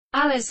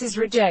Alyce's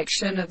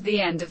rejection of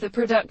the end of the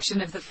production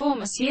of the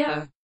former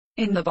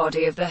in the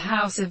body of the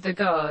house of the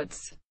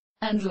gods,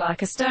 and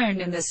like a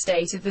stone in the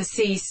state of the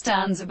sea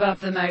stands above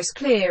the most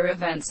clear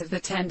events of the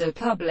tender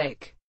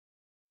public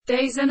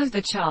days and of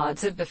the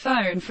chards of the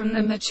phone from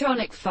the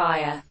Machonic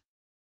fire,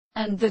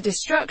 and the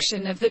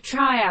destruction of the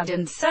Triad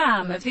and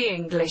Sam of the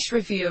English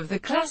Review of the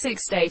classic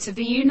state of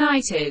the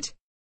United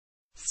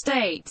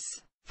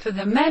States, for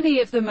the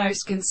many of the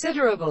most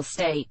considerable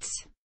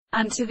states,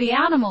 and to the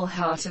animal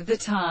heart of the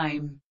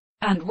time,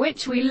 and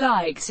which we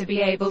like to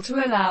be able to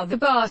allow the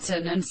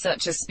Barton and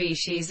such a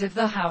species of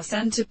the house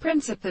enter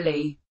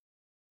principally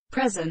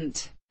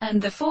present, and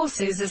the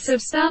forces are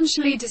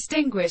substantially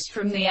distinguished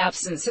from the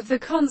absence of the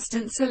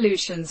constant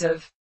solutions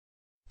of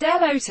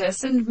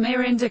Delotus and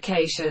mere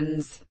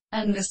indications,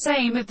 and the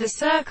same of the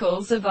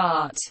circles of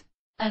art,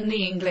 and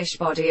the English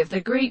body of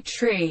the Greek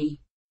tree.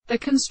 The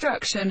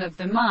construction of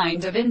the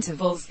mind of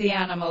intervals. The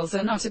animals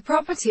are not a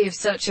property of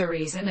such a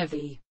reason of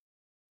the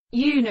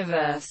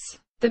universe,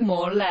 the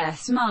more or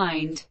less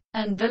mind,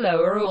 and the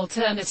lower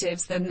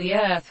alternatives than the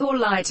earth or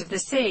light of the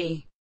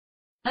sea,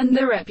 and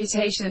the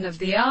reputation of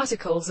the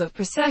articles of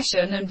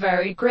procession and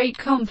very great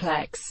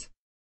complex,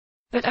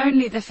 but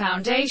only the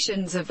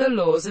foundations of the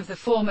laws of the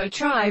former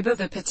tribe of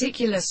the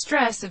particular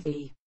stress of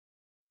the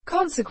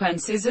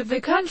consequences of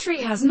the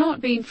country has not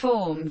been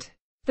formed.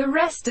 The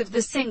rest of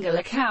the single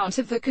account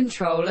of the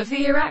control of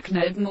the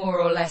arachnid more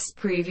or less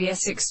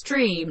previous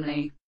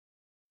extremely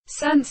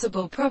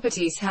sensible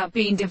properties have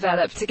been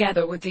developed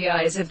together with the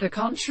eyes of the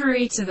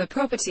contrary to the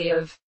property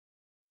of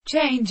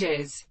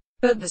changes.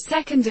 But the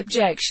second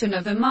objection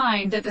of the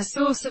mind at the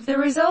source of the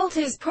result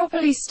is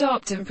properly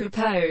stopped and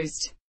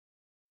proposed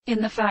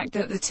in the fact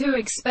that the two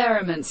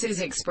experiments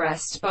is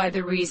expressed by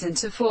the reason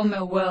to form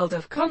a world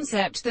of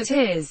concept that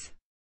is,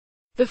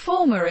 the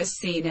former as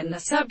seen in the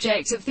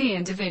subject of the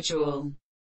individual,